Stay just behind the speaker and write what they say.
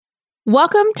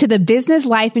Welcome to the Business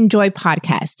Life and Joy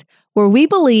podcast, where we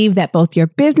believe that both your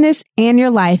business and your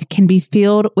life can be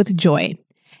filled with joy.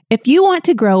 If you want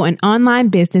to grow an online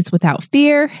business without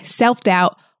fear,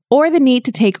 self-doubt, or the need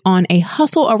to take on a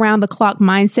hustle around the clock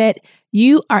mindset,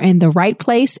 you are in the right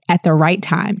place at the right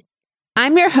time.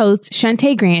 I'm your host,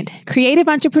 Shantae Grant, creative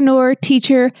entrepreneur,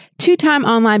 teacher, two-time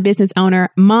online business owner,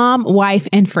 mom, wife,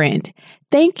 and friend.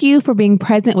 Thank you for being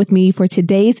present with me for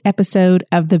today's episode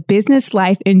of the Business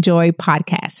Life and Joy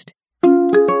podcast.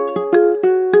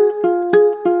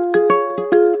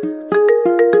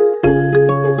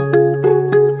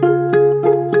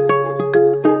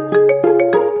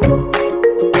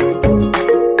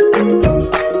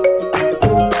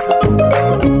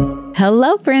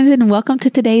 Hello, friends, and welcome to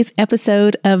today's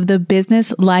episode of the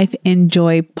Business Life and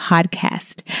Joy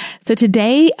podcast. So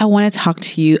today I want to talk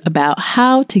to you about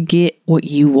how to get what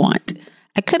you want.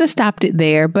 I could have stopped it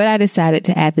there, but I decided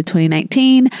to add the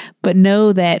 2019, but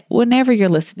know that whenever you're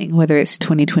listening, whether it's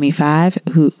 2025,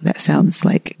 that sounds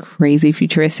like crazy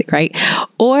futuristic, right?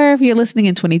 Or if you're listening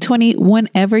in 2020,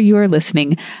 whenever you're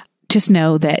listening, just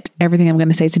know that everything I'm going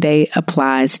to say today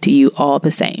applies to you all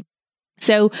the same.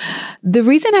 So the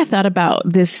reason I thought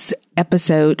about this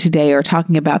episode today or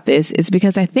talking about this is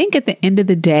because I think at the end of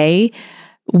the day,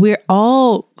 we're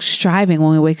all striving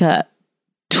when we wake up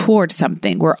towards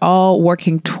something. We're all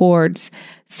working towards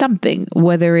something,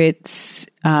 whether it's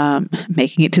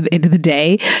making it to the end of the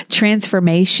day,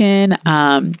 transformation,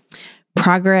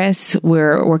 progress.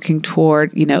 We're working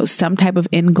toward, some type of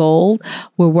end goal.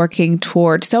 We're working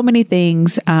toward so many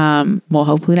things. Well,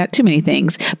 hopefully not too many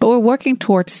things, but we're working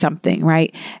towards something,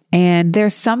 right? And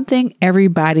there's something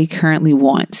everybody currently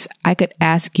wants. I could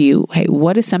ask you, hey,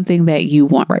 what is something that you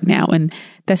want right now? And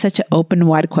that's such an open,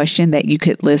 wide question that you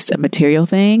could list a material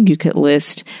thing. You could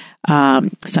list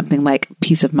something like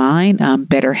peace of mind,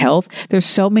 better health. There's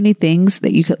so many things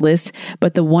that you could list,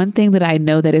 but the one thing that I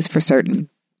know that is for certain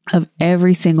of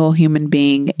every single human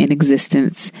being in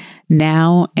existence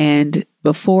now and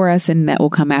before us and that will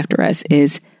come after us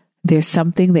is there's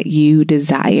something that you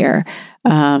desire.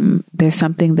 There's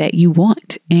something that you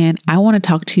want. And I want to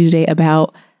talk to you today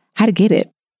about how to get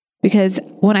it. Because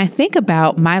when I think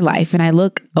about my life and I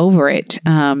look over it,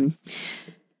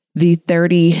 the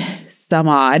 30 some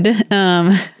odd,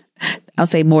 I'll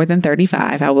say more than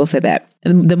 35. I will say that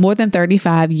the more than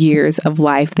 35 years of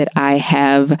life that I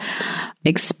have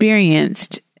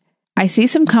experienced, I see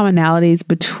some commonalities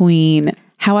between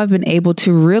how I've been able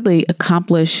to really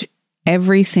accomplish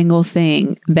every single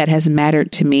thing that has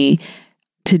mattered to me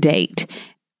to date.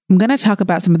 I'm going to talk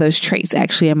about some of those traits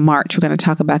actually in March. We're going to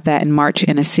talk about that in March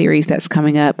in a series that's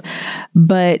coming up.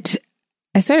 But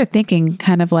I started thinking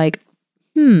kind of like,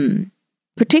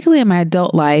 particularly in my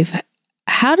adult life,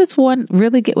 how does one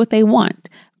really get what they want?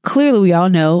 Clearly, we all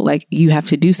know like you have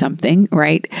to do something,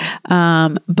 right?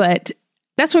 But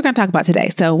that's what we're going to talk about today.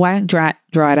 So why draw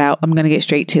it out? I'm going to get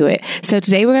straight to it. So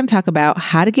today we're going to talk about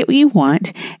how to get what you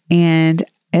want. And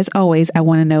as always, I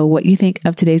want to know what you think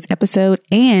of today's episode.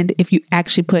 And if you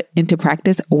actually put into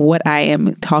practice what I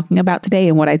am talking about today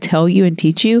and what I tell you and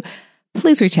teach you,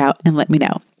 please reach out and let me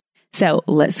know. So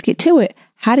let's get to it.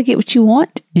 How to get what you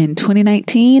want in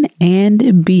 2019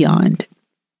 and beyond.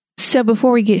 So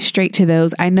before we get straight to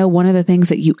those, I know one of the things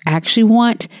that you actually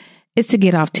want is to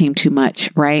get off team too much,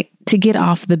 right? To get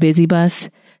off the busy bus,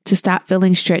 to stop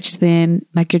feeling stretched thin,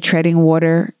 like you're treading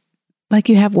water, like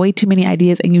you have way too many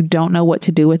ideas and you don't know what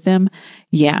to do with them.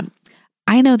 Yeah,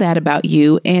 I know that about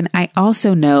you. And I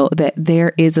also know that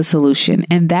there is a solution,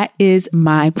 and that is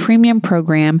my premium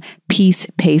program, Peace,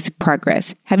 Pace,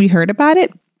 Progress. Have you heard about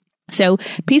it? So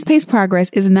Peace, Pace, Progress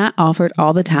is not offered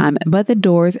all the time, but the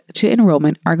doors to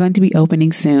enrollment are going to be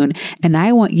opening soon. And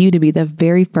I want you to be the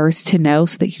very first to know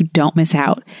so that you don't miss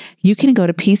out. You can go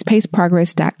to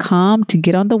peacepaceprogress.com to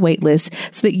get on the wait list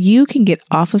so that you can get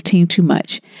off of team too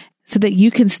much, so that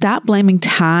you can stop blaming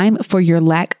time for your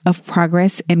lack of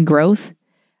progress and growth.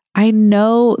 I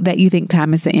know that you think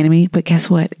time is the enemy, but guess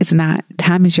what? It's not.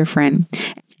 Time is your friend.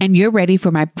 And you're ready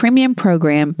for my premium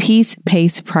program, Peace,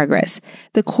 Pace, Progress,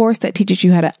 the course that teaches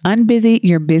you how to unbusy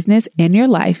your business and your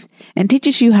life and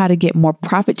teaches you how to get more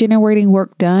profit-generating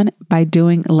work done by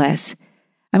doing less.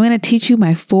 I'm going to teach you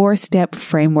my 4-step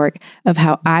framework of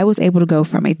how I was able to go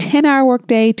from a 10-hour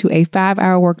workday to a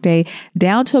 5-hour workday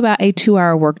down to about a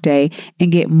 2-hour workday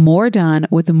and get more done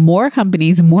with more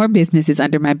companies, more businesses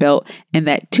under my belt in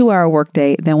that 2-hour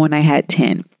workday than when I had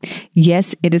 10.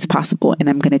 Yes, it is possible, and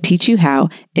I'm going to teach you how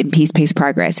in Peace, Pace,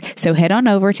 Progress. So head on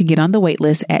over to get on the wait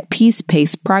list at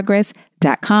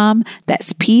peacepaceprogress.com.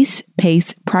 That's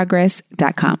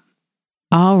peacepaceprogress.com.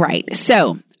 All right.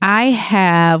 So I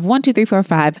have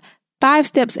 5 5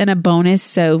 steps and a bonus.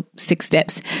 So 6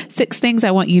 steps, 6 things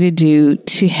I want you to do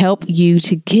to help you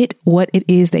to get what it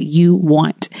is that you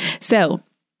want. So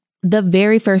the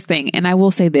very first thing, and I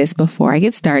will say this before I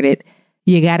get started,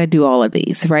 you got to do all of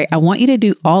these, right? I want you to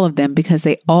do all of them because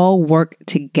they all work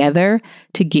together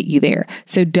to get you there.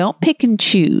 So don't pick and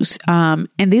choose. And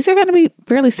these are going to be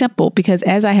fairly simple because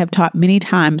as I have taught many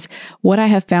times, what I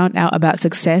have found out about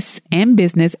success and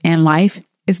business and life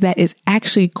is that it's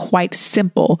actually quite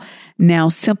simple. Now,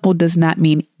 simple does not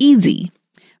mean easy,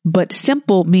 but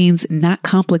simple means not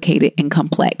complicated and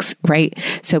complex, right?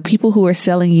 So people who are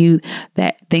selling you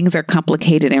that things are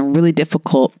complicated and really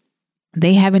difficult,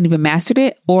 they haven't even mastered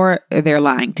it or they're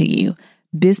lying to you.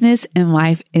 Business and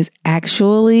life is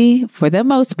actually, for the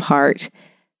most part,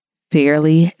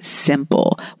 fairly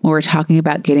simple when we're talking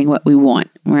about getting what we want.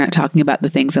 We're not talking about the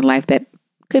things in life that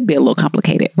could be a little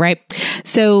complicated, right?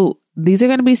 So these are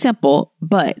going to be simple,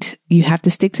 but you have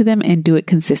to stick to them and do it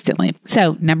consistently.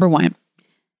 So number 1,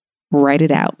 write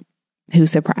it out.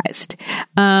 Who's surprised?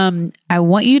 I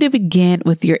want you to begin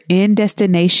with your end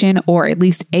destination or at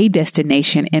least a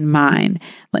destination in mind,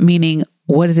 meaning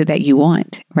what is it that you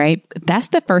want, right? That's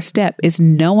the first step is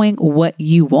knowing what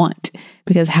you want,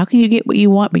 because how can you get what you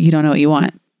want, but you don't know what you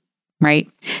want, right?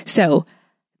 So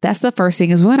that's the first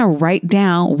thing is we're going to write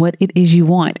down what it is you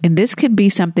want. And this could be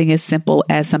something as simple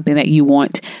as something that you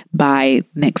want by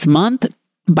next month,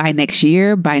 by next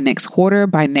year, by next quarter,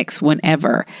 by next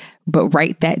whenever. But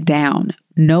write that down.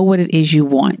 Know what it is you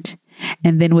want.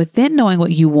 And then within knowing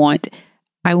what you want,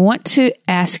 I want to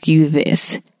ask you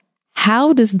this.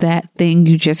 How does that thing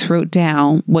you just wrote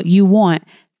down, what you want,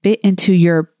 fit into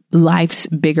your life's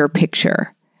bigger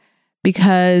picture?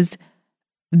 Because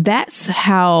that's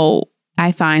how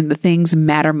I find the things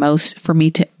matter most for me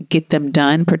to get them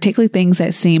done, particularly things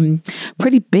that seem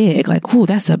pretty big, like, oh,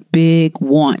 that's a big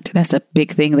want. That's a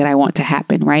big thing that I want to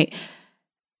happen, right?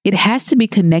 It has to be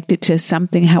connected to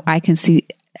something, how I can see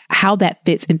how that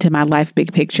fits into my life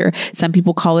big picture. Some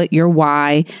people call it your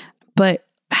why, but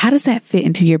how does that fit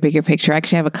into your bigger picture? I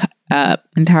actually have a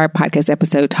entire podcast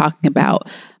episode talking about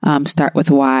Start With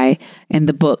Why in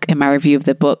the book, in my review of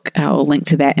the book. I'll link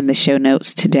to that in the show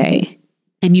notes today.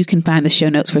 And you can find the show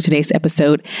notes for today's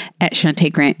episode at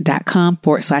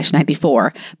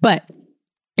shantaegrant.com/94. But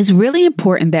it's really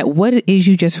important that what it is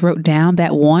you just wrote down,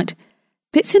 that want,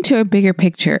 fits into a bigger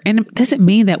picture. And it doesn't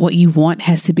mean that what you want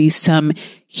has to be some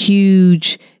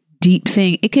huge, deep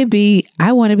thing. It could be,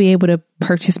 I want to be able to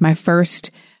purchase my first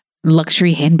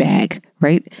luxury handbag,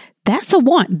 right? That's a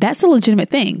want. That's a legitimate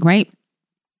thing, right?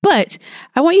 But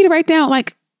I want you to write down,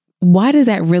 like, why is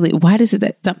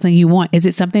it something you want? Is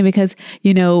it something because,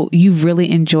 you've really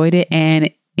enjoyed it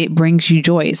and it brings you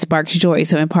joy, it sparks joy.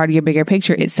 So in part of your bigger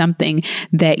picture, it's something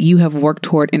that you have worked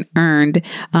toward and earned,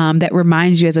 that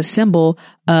reminds you as a symbol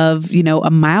of, a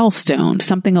milestone,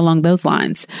 something along those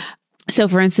lines. So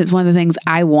for instance, one of the things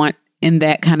I want in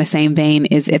that kind of same vein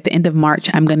is at the end of March,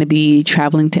 I'm going to be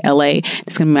traveling to LA.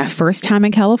 It's going to be my first time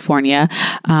in California.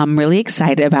 I'm really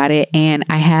excited about it. And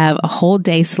I have a whole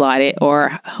day slotted, or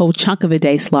a whole chunk of a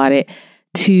day slotted,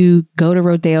 to go to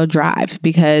Rodeo Drive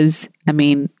because,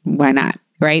 why not?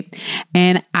 Right.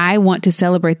 And I want to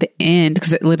celebrate the end,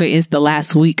 because it literally is the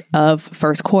last week of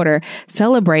first quarter,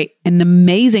 celebrate an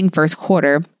amazing first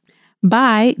quarter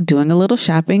by doing a little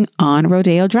shopping on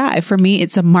Rodeo Drive. For me,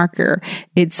 it's a marker.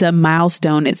 It's a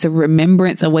milestone. It's a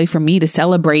remembrance, a way for me to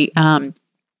celebrate,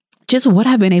 just what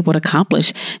I've been able to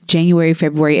accomplish January,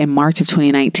 February, and March of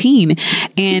 2019.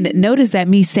 And notice that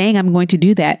me saying I'm going to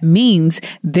do that means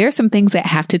there's some things that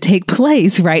have to take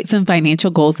place, right? Some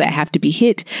financial goals that have to be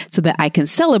hit so that I can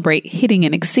celebrate hitting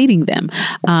and exceeding them.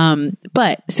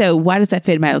 But so why does that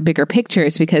fit in my bigger picture?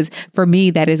 It's because for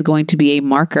me, that is going to be a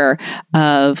marker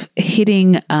of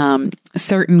hitting,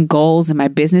 certain goals in my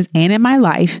business and in my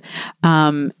life.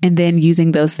 And then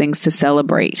using those things to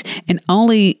celebrate, and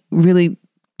only really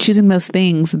choosing those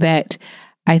things that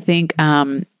I think,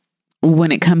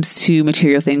 when it comes to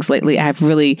material things lately, I've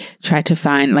really tried to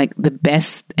find like the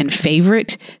best and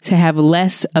favorite, to have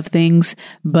less of things,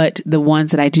 but the ones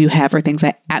that I do have are things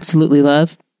I absolutely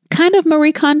love. Kind of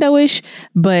Marie Kondo-ish,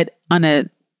 but on a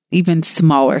even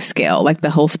smaller scale, like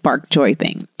the whole spark joy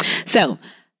thing. So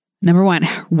number 1,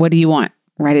 what do you want?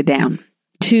 Write it down.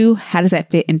 2, how does that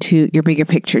fit into your bigger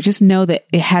picture? Just know that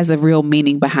it has a real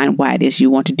meaning behind why it is you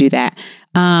want to do that.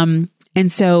 And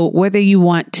so whether you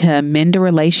want to mend a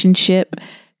relationship,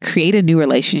 create a new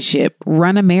relationship,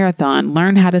 run a marathon,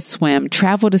 learn how to swim,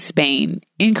 travel to Spain,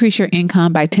 increase your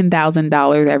income by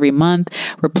 $10,000 every month,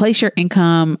 replace your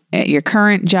income at your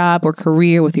current job or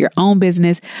career with your own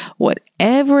business,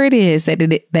 whatever it is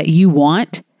that you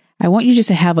want, I want you just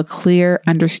to have a clear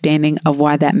understanding of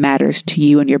why that matters to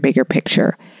you and your bigger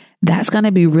picture. That's going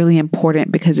to be really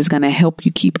important because it's going to help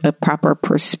you keep a proper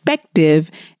perspective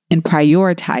in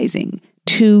prioritizing.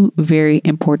 Two very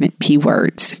important P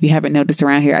words. If you haven't noticed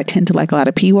around here, I tend to like a lot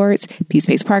of P words: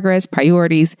 peace-based progress,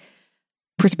 priorities,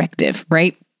 perspective,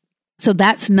 right? So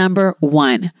that's number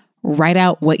one. Write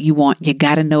out what you want. You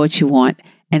got to know what you want.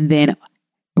 And then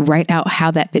write out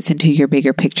how that fits into your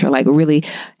bigger picture. Like really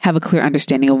have a clear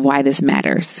understanding of why this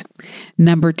matters.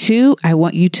 Number two, I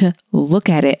want you to look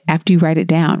at it after you write it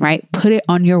down, right? Put it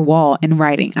on your wall in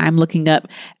writing. I'm looking up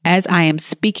as I am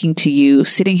speaking to you,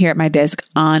 sitting here at my desk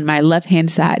on my left-hand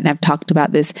side. And I've talked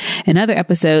about this in other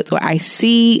episodes where I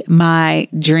see my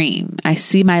dream. I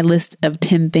see my list of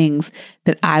 10 things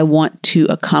that I want to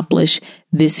accomplish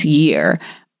this year.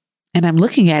 And I'm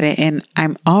looking at it and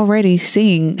I'm already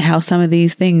seeing how some of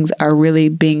these things are really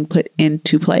being put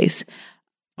into place,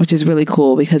 which is really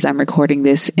cool because I'm recording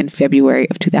this in February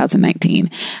of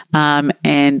 2019.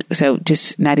 And so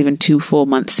just not even 2 full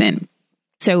months in.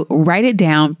 So write it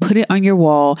down, put it on your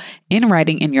wall, in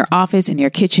writing, in your office, in your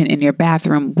kitchen, in your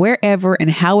bathroom, wherever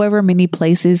and however many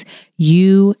places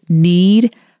you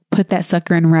need. Put that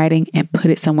sucker in writing and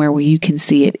put it somewhere where you can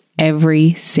see it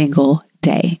every single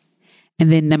day. And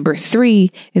then number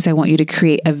 3 is I want you to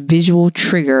create a visual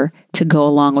trigger to go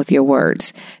along with your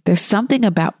words. There's something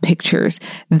about pictures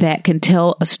that can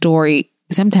tell a story,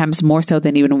 sometimes more so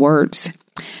than even words.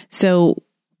 So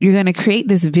you're going to create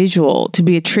this visual to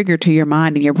be a trigger to your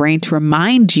mind and your brain to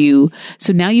remind you.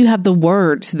 So now you have the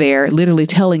words there literally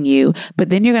telling you, but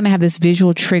then you're going to have this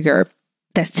visual trigger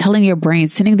that's telling your brain,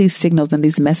 sending these signals and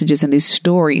these messages and these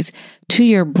stories to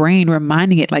your brain,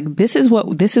 reminding it like, this is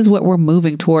what we're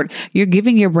moving toward. You're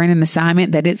giving your brain an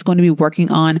assignment that it's going to be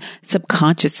working on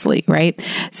subconsciously, right?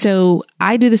 So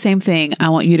I do the same thing. I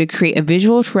want you to create a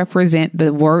visual to represent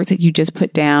the words that you just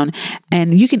put down.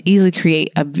 And you can easily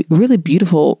create a really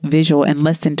beautiful visual in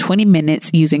less than 20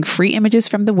 minutes using free images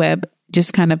from the web.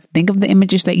 Just kind of think of the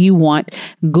images that you want,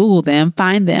 Google them,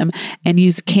 find them, and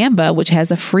use Canva, which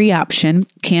has a free option,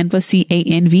 Canva,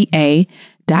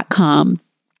 Canva.com.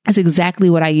 That's exactly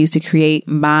what I used to create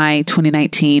my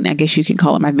 2019, I guess you can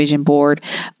call it my vision board.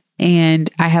 And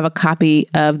I have a copy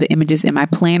of the images in my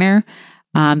planner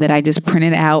that I just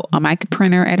printed out on my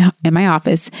printer in my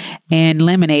office and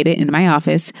laminated in my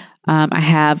office. I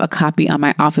have a copy on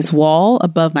my office wall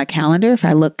above my calendar. If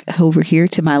I look over here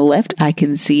to my left, I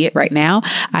can see it right now.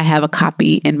 I have a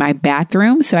copy in my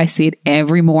bathroom. So I see it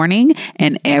every morning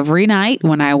and every night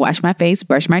when I wash my face,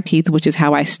 brush my teeth, which is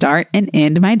how I start and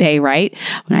end my day, right?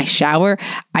 When I shower,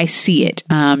 I see it.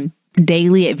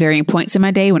 Daily at varying points in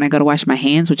my day when I go to wash my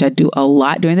hands, which I do a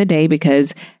lot during the day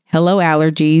because hello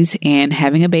allergies and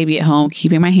having a baby at home,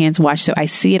 keeping my hands washed. So I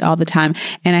see it all the time.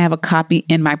 And I have a copy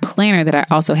in my planner that I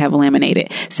also have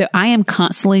laminated. So I am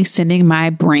constantly sending my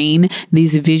brain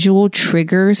these visual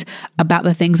triggers about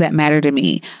the things that matter to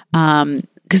me.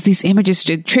 Because these images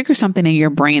trigger something in your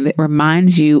brain that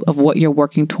reminds you of what you're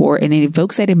working toward, and it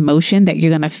evokes that emotion that you're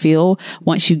going to feel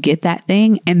once you get that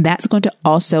thing. And that's going to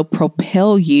also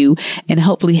propel you and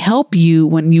hopefully help you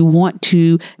when you want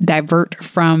to divert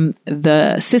from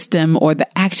the system or the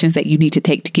actions that you need to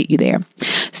take to get you there.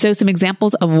 So some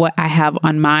examples of what I have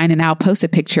on mine, and I'll post a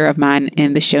picture of mine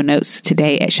in the show notes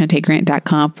today at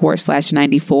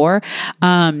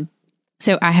shantaegrant.com/94.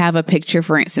 So I have a picture,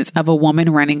 for instance, of a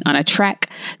woman running on a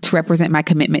track to represent my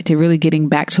commitment to really getting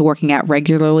back to working out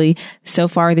regularly. So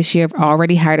far this year, I've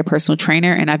already hired a personal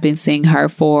trainer and I've been seeing her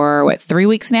for 3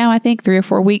 weeks now, I think 3 or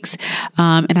 4 weeks.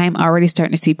 And I'm already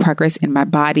starting to see progress in my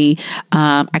body.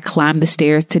 I climbed the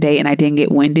stairs today and I didn't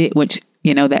get winded, which,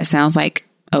 that sounds like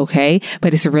okay,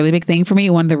 but it's a really big thing for me.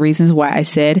 One of the reasons why I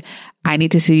said I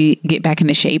need to get back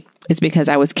into shape is because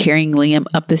I was carrying Liam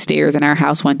up the stairs in our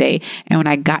house one day. And when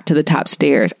I got to the top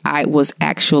stairs, I was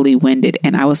actually winded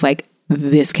and I was like,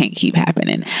 this can't keep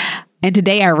happening. And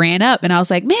today I ran up and I was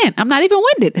like, man, I'm not even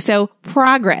winded. So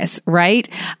progress, right?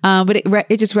 But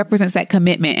it just represents that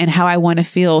commitment and how I want to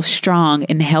feel strong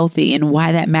and healthy and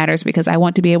why that matters, because I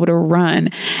want to be able to run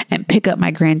and pick up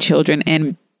my grandchildren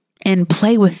and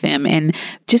play with them and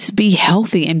just be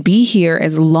healthy and be here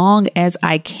as long as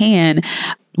I can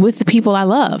with the people I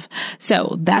love.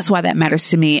 So that's why that matters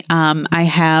to me. I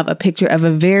have a picture of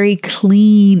a very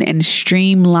clean and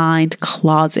streamlined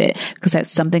closet because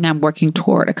that's something I'm working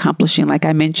toward accomplishing. Like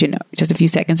I mentioned just a few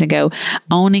seconds ago,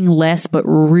 owning less, but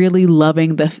really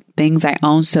loving the things I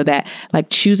own so that like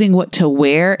choosing what to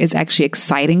wear is actually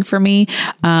exciting for me.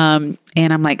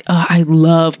 And I'm like, oh, I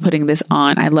love putting this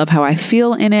on. I love how I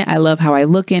feel in it. I love how I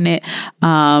look in it.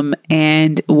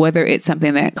 And whether it's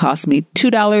something that costs me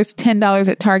 $2, $10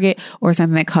 at Target, or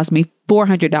something that costs me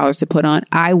 $400 to put on,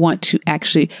 I want to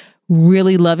actually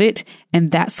really love it.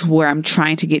 And that's where I'm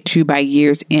trying to get to by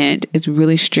year's end, is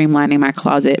really streamlining my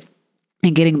closet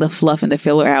and getting the fluff and the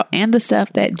filler out and the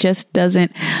stuff that just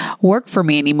doesn't work for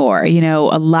me anymore. You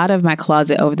know, a lot of my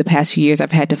closet over the past few years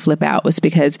I've had to flip out was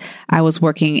because I was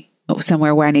working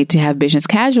somewhere where I need to have business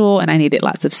casual and I needed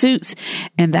lots of suits,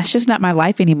 and that's just not my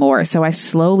life anymore. So I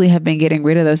slowly have been getting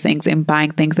rid of those things and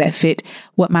buying things that fit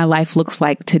what my life looks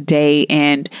like today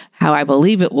and how I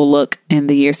believe it will look in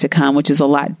the years to come, which is a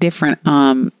lot different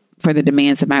for the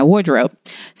demands of my wardrobe.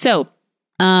 So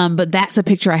but that's a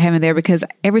picture I have in there because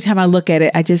every time I look at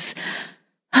it, I just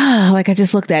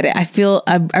looked at it. I feel,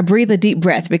 I breathe a deep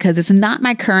breath because it's not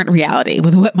my current reality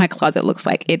with what my closet looks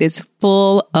like. It is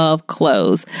full of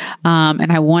clothes.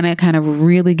 And I want to kind of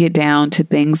really get down to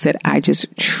things that I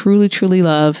just truly, truly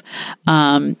love.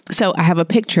 So I have a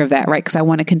picture of that, right? Because I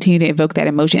want to continue to evoke that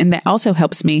emotion. And that also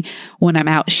helps me when I'm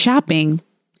out shopping.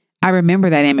 I remember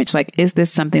that image. Like, is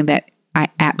this something that I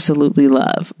absolutely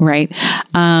love? Right.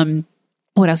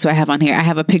 What else do I have on here? I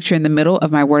have a picture in the middle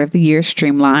of my word of the year,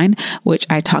 streamline, which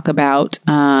I talk about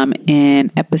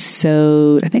in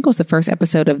episode, I think it was the first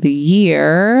episode of the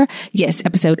year. Yes,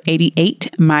 episode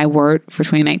 88, my word for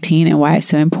 2019 and why it's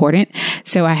so important.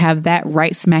 So I have that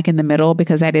right smack in the middle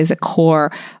because that is a core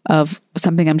of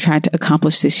something I'm trying to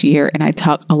accomplish this year. And I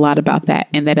talk a lot about that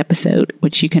in that episode,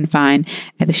 which you can find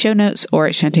at the show notes or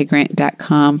at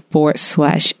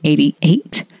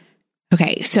shantaegrant.com/88.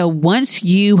 Okay, so once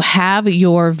you have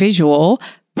your visual,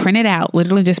 print it out,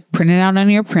 literally just print it out on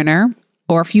your printer.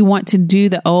 Or if you want to do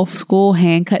the old school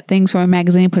hand cut things from a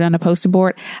magazine, put it on a poster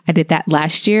board. I did that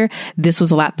last year. This was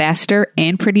a lot faster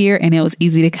and prettier, and it was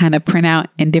easy to kind of print out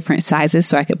in different sizes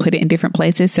so I could put it in different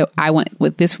places. So I went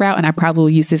with this route, and I probably will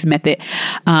use this method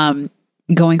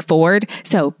going forward.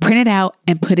 So print it out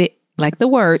and put it, like the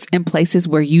words, in places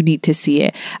where you need to see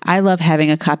it. I love having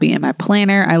a copy in my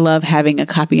planner. I love having a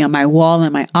copy on my wall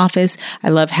in my office. I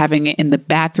love having it in the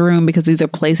bathroom because these are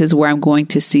places where I'm going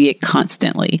to see it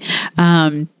constantly.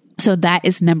 So that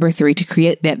is number 3, to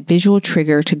create that visual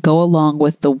trigger to go along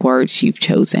with the words you've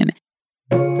chosen.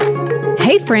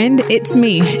 Hey friend, it's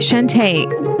me,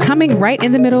 Shantae, coming right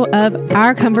in the middle of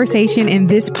our conversation in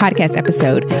this podcast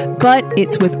episode, but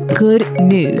it's with good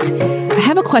news. I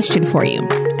have a question for you.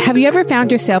 Have you ever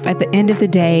found yourself at the end of the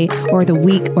day or the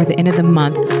week or the end of the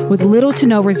month with little to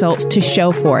no results to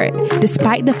show for it,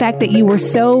 despite the fact that you were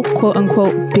so quote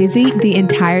unquote busy the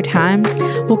entire time?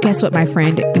 Well, guess what, my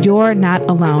friend? You're not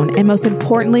alone. And most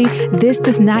importantly, this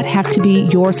does not have to be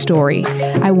your story.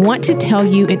 I want to tell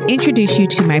you and introduce you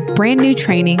to my brand new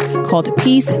training called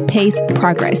Peace, Pace,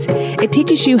 Progress. It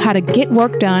teaches you how to get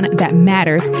work done that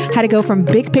matters, how to go from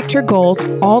big picture goals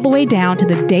all the way down to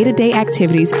the day-to-day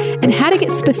activities, and how to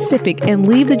get specific and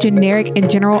leave the generic and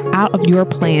general out of your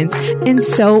plans, and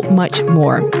so much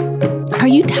more. Are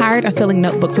you tired of filling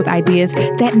notebooks with ideas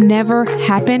that never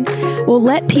happen? Well,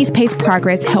 let Peace, Pace,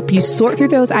 Progress help you sort through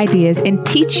those ideas and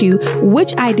teach you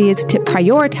which ideas to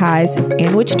prioritize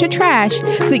and which to trash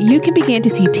so that you can begin to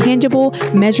see tangible,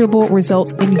 measurable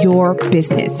results in your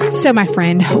business. So, my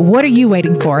friend, what are you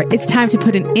waiting for? It's time to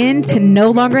put an end to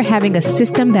no longer having a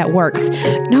system that works.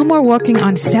 No more working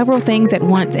on several things at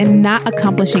once and not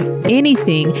accomplishing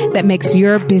anything that makes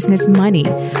your business money.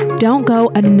 Don't go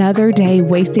another day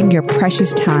wasting your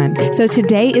precious time. So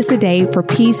today is the day for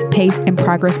peace, pace, and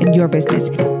progress in your business.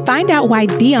 Find out why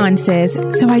Dion says,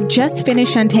 so I just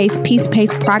finished Shantae's Peace,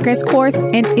 Pace, Progress course,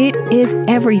 and it is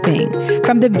everything.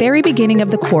 From the very beginning of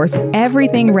the course,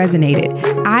 everything resonated.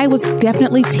 I was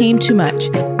definitely team too much.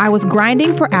 I was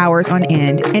grinding for hours on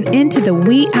end and into the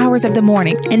wee hours of the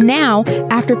morning. And now,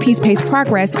 after Peace, Pace,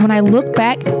 Progress, when I look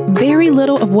back, very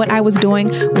little of what I was doing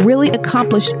really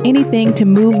accomplished anything to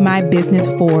move my business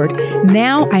forward.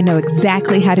 Now I know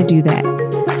exactly how to do that.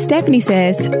 Stephanie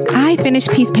says, I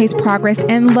finished Peace, Pace, Progress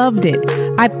and loved it.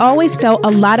 I've always felt a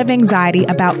lot of anxiety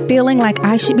about feeling like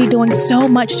I should be doing so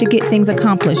much to get things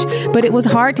accomplished, but it was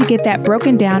hard to get that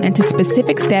broken down into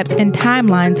specific steps and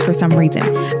timelines for some reason.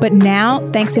 But now,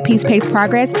 thanks to Peace, Pace,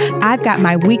 Progress, I've got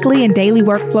my weekly and daily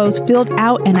workflows filled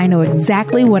out and I know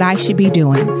exactly what I should be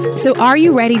doing. So are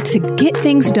you ready to get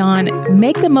things done,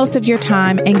 make the most of your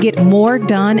time, and get more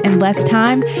done in less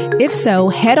time? If so,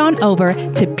 head on over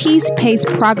to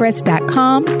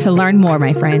peacepaceprogress.com to learn more,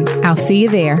 my friend. I'll see you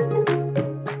there.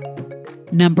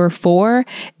 Number 4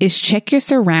 is check your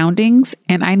surroundings,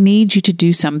 and I need you to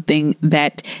do something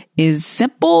that is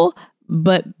simple,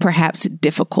 but perhaps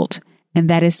difficult. And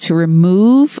that is to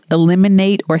remove,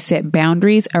 eliminate, or set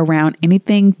boundaries around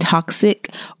anything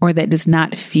toxic or that does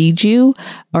not feed you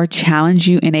or challenge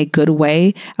you in a good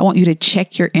way. I want you to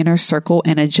check your inner circle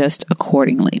and adjust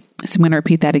accordingly. So I'm going to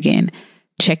repeat that again.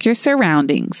 Check your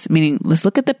surroundings, meaning let's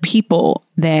look at the people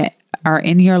that are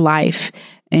in your life,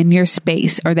 in your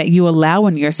space, or that you allow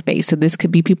in your space. So this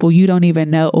could be people you don't even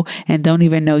know and don't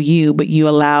even know you, but you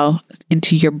allow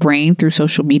into your brain through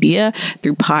social media,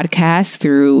 through podcasts,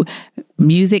 through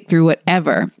music, through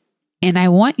whatever. And I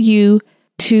want you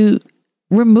to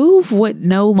remove what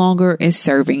no longer is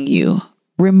serving you.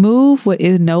 Remove what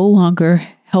is no longer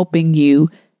helping you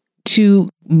to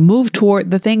move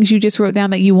toward the things you just wrote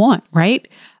down that you want, right?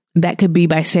 That could be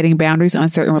by setting boundaries on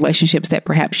certain relationships that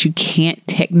perhaps you can't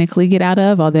technically get out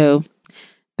of, although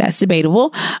that's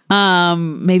debatable.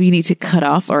 Maybe you need to cut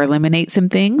off or eliminate some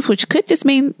things, which could just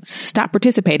mean stop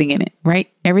participating in it, right?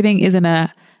 Everything isn't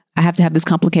I have to have this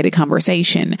complicated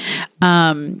conversation.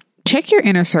 Check your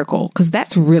inner circle, because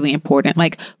that's really important.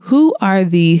 Like, who are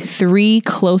the 3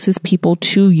 closest people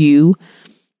to you,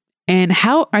 and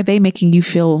how are they making you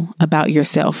feel about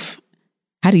yourself?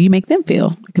 How do you make them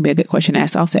feel? It could be a good question to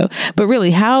ask also. But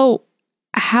really, how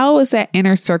is that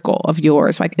inner circle of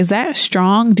yours? Like, is that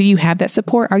strong? Do you have that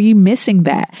support? Are you missing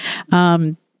that?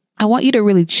 I want you to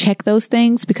really check those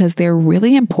things, because they're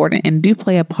really important and do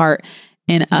play a part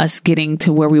in us getting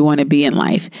to where we want to be in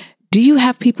life. Do you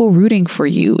have people rooting for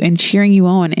you and cheering you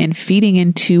on and feeding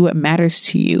into what matters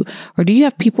to you? Or do you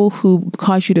have people who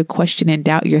cause you to question and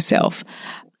doubt yourself?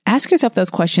 Ask yourself those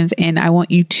questions, and I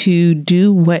want you to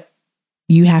do what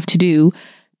you have to do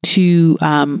to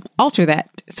alter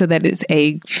that so that it's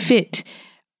a fit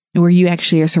where you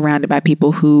actually are surrounded by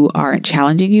people who are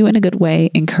challenging you in a good way,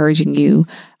 encouraging you,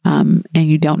 and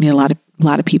you don't need a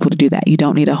lot of people to do that. You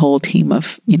don't need a whole team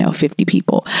of 50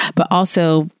 people, but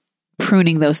also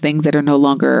pruning those things that are no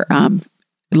longer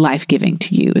life-giving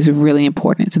to you is really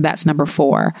important. So that's number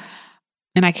 4.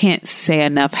 And I can't say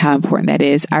enough how important that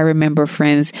is. I remember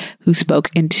friends who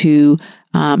spoke into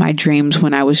my dreams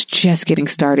when I was just getting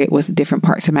started with different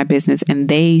parts of my business, and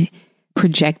they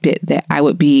projected that I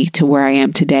would be to where I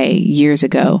am today years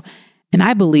ago. And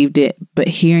I believed it, but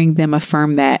hearing them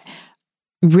affirm that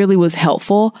really was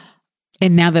helpful.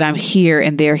 And now that I'm here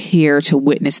and they're here to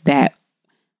witness that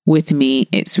with me,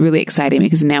 it's really exciting,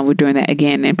 because now we're doing that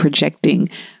again and projecting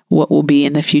what will be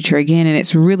in the future again. And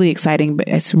it's really exciting, but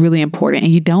it's really important.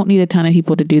 And you don't need a ton of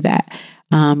people to do that.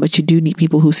 But you do need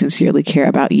people who sincerely care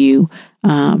about you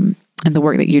and the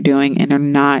work that you're doing, and are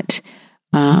not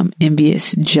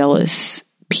envious, jealous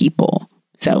people.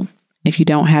 So if you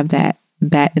don't have that,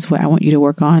 that is what I want you to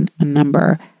work on.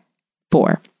 Number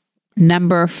 4.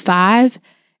 Number 5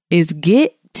 is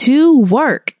get to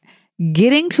work.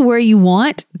 Getting to where you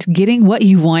want, getting what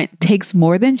you want, takes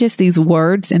more than just these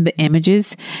words and the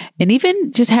images, and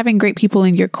even just having great people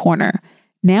in your corner.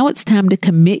 Now it's time to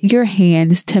commit your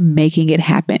hands to making it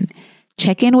happen.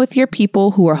 Check in with your people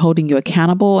who are holding you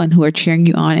accountable and who are cheering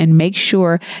you on, and make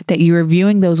sure that you're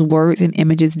reviewing those words and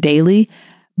images daily.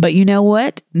 But you know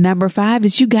what? Number 5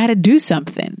 is you got to do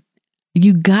something.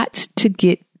 You got to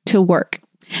get to work.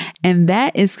 And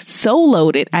that is so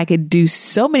loaded. I could do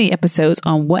so many episodes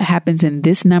on what happens in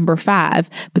this number 5,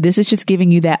 but this is just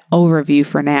giving you that overview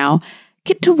for now.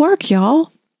 Get to work, y'all.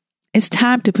 It's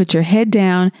time to put your head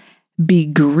down, be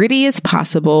gritty as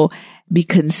possible, be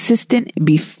consistent,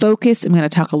 be focused. I'm going to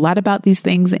talk a lot about these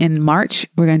things in March.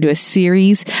 We're going to do a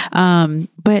series.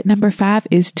 But number 5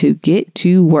 is to get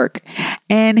to work.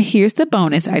 And here's the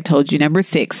bonus. I told you, number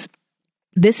 6.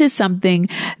 This is something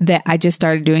that I just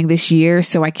started doing this year,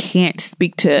 so I can't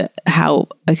speak to how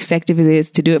effective it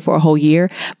is to do it for a whole year.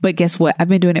 But guess what? I've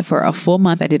been doing it for a full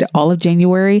month. I did it all of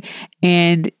January,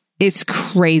 and it's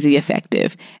crazy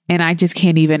effective. And I just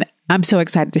can't even, I'm so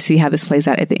excited to see how this plays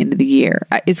out at the end of the year.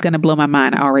 It's going to blow my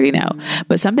mind. I already know.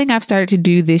 But something I've started to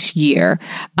do this year.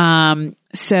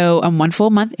 So I'm 1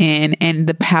 full month in, and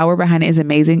the power behind it is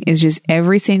amazing. Is just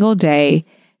every single day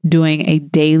doing a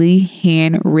daily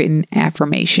handwritten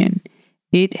affirmation.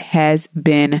 It has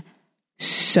been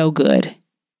so good.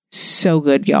 So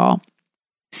good, y'all.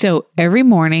 So every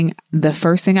morning, the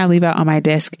first thing I leave out on my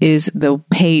desk is the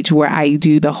page where I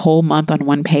do the whole month on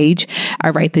one page. I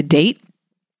write the date,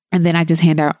 and then I just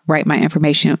write my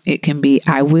information. It can be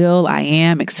I will, I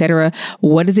am, etc.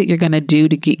 What is it you're going to do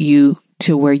to get you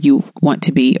to where you want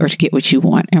to be, or to get what you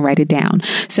want, and write it down.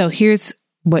 So here's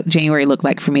what January looked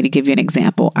like for me, to give you an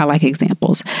example. I like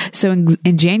examples. So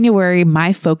in January,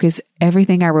 my focus,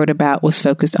 everything I wrote about was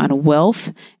focused on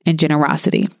wealth and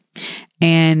generosity.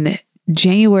 And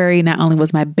January not only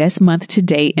was my best month to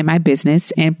date in my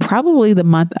business and probably the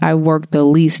month I worked the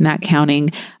least, not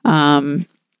counting my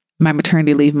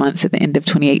maternity leave months at the end of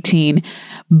 2018,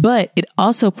 but it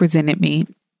also presented me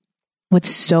with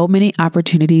so many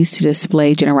opportunities to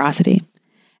display generosity.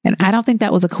 And I don't think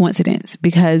that was a coincidence,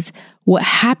 because what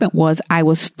happened was I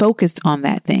was focused on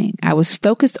that thing. I was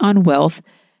focused on wealth,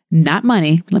 not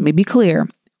money. Let me be clear,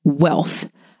 wealth.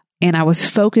 And I was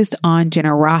focused on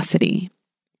generosity.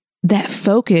 That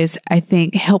focus, I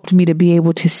think, helped me to be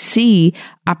able to see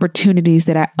opportunities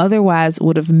that I otherwise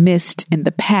would have missed in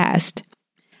the past.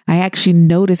 I actually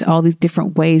noticed all these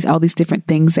different ways, all these different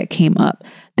things that came up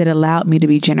that allowed me to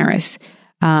be generous,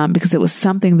 because it was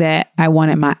something that I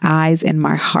wanted my eyes and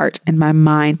my heart and my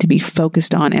mind to be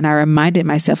focused on. And I reminded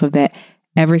myself of that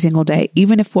every single day,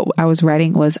 even if what I was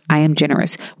writing was, I am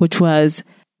generous, which was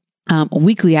a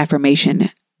weekly affirmation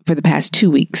for the past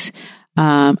 2 weeks.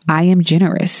 I am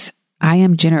generous. I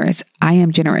am generous. I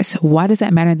am generous. Why does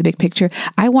that matter in the big picture?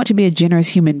 I want to be a generous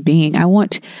human being. I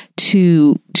want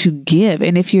to give.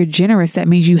 And if you're generous, that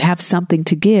means you have something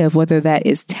to give, whether that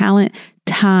is talent,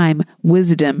 time,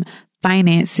 wisdom,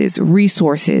 finances,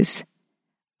 resources.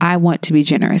 I want to be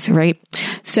generous, right?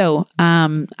 So,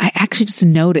 I actually just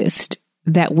noticed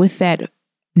that with that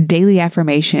daily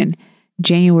affirmation,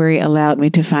 January allowed me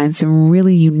to find some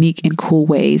really unique and cool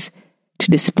ways to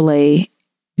display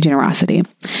generosity.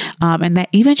 And that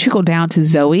even trickled down to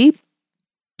Zoe.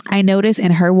 I noticed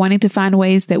in her wanting to find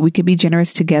ways that we could be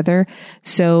generous together.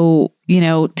 So,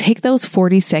 take those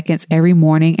 40 seconds every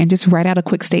morning and just write out a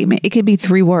quick statement. It could be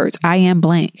 3 words. I am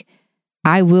blank.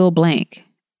 I will blank.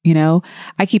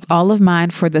 I keep all of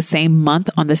mine for the same month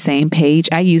on the same page.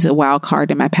 I use a wild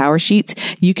card in my power sheets.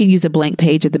 You can use a blank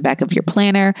page at the back of your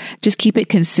planner. Just keep it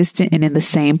consistent and in the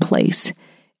same place.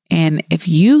 And if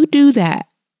you do that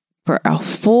for a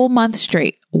full month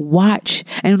straight, watch.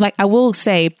 And I will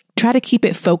say, try to keep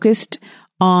it focused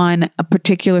on a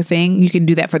particular thing. You can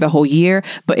do that for the whole year,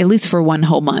 but at least for one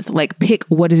whole month, pick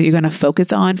what is it you're going to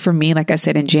focus on. For me, like I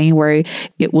said, in January,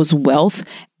 it was wealth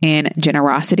and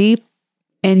generosity.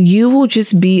 And you will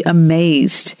just be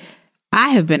amazed. I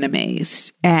have been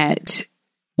amazed at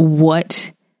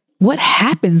what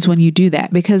happens when you do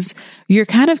that, because you're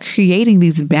kind of creating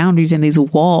these boundaries and these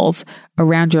walls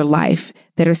around your life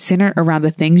that are centered around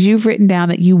the things you've written down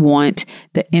that you want,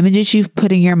 the images you've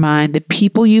put in your mind, the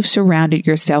people you've surrounded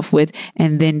yourself with,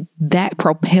 and then that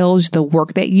propels the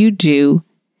work that you do.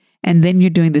 And then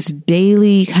you're doing this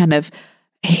daily kind of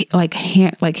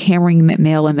hammering that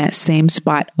nail in that same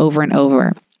spot over and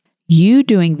over. You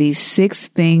doing these 6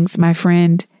 things, my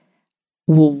friend,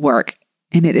 will work.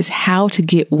 And it is how to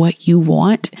get what you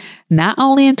want, not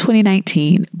only in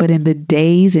 2019, but in the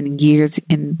days and years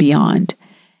and beyond.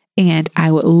 And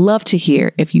I would love to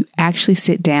hear if you actually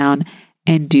sit down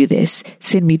and do this.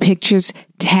 Send me pictures,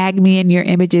 tag me in your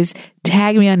images,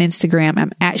 tag me on Instagram.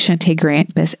 I'm at Shantae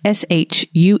Grant. That's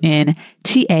SHUNTAGRANT.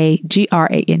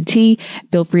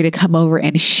 Feel free to come over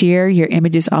and share your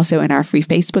images also in our free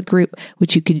Facebook group,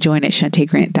 which you can join at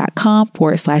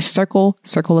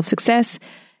shantaegrant.com/circle of success.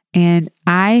 And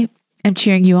I am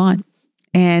cheering you on.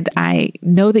 And I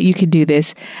know that you can do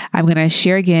this. I'm going to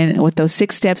share again what those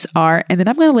 6 steps are, and then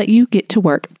I'm going to let you get to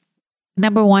work.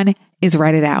 Number 1 is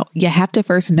write it out. You have to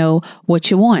first know what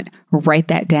you want. Write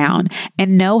that down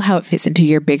and know how it fits into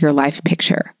your bigger life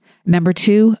picture. Number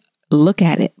 2, look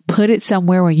at it. Put it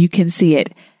somewhere where you can see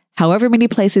it, however many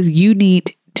places you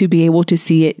need to be able to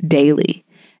see it daily.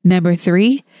 Number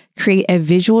 3, create a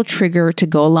visual trigger to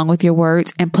go along with your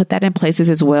words and put that in places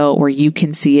as well where you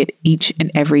can see it each and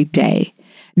every day.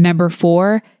 Number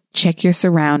 4, check your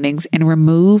surroundings and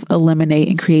remove, eliminate,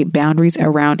 and create boundaries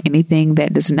around anything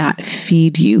that does not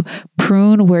feed you.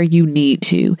 Prune where you need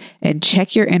to, and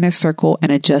check your inner circle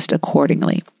and adjust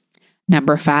accordingly.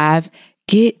 Number 5,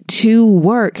 get to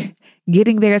work.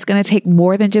 Getting there is going to take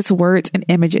more than just words and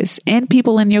images and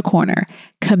people in your corner.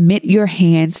 Commit your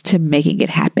hands to making it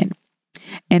happen.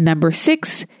 And number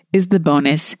 6 is the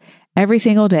bonus. Every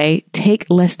single day, take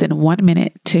less than 1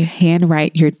 minute to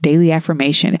handwrite your daily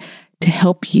affirmation to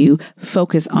help you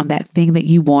focus on that thing that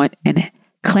you want and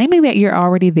claiming that you're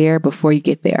already there before you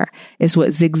get there. It's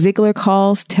what Zig Ziglar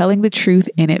calls telling the truth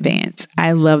in advance.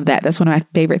 I love that. That's one of my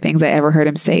favorite things I ever heard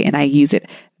him say, and I use it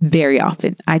very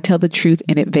often. I tell the truth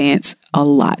in advance a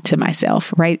lot to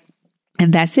myself, right?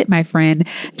 And that's it, my friend.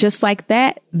 Just like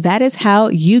that, that is how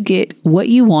you get what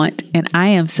you want. And I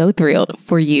am so thrilled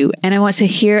for you. And I want to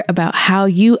hear about how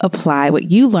you apply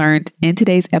what you learned in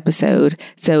today's episode.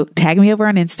 So tag me over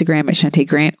on Instagram at Shantae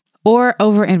Grant or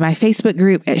over in my Facebook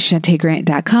group at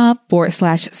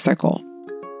shantaegrant.com/circle.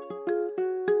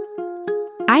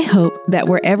 I hope that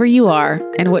wherever you are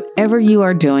and whatever you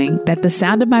are doing, that the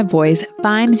sound of my voice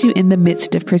finds you in the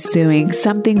midst of pursuing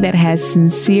something that has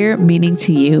sincere meaning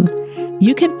to you.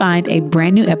 You can find a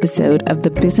brand new episode of the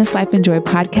Business Life and Joy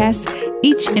podcast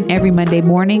each and every Monday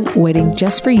morning waiting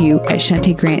just for you at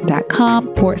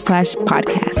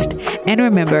shantaegrant.com/podcast. And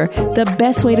remember, the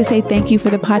best way to say thank you for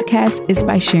the podcast is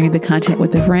by sharing the content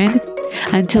with a friend.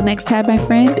 Until next time, my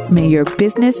friend, may your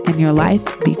business and your life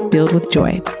be filled with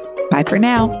joy. Bye for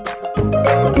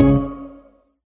now.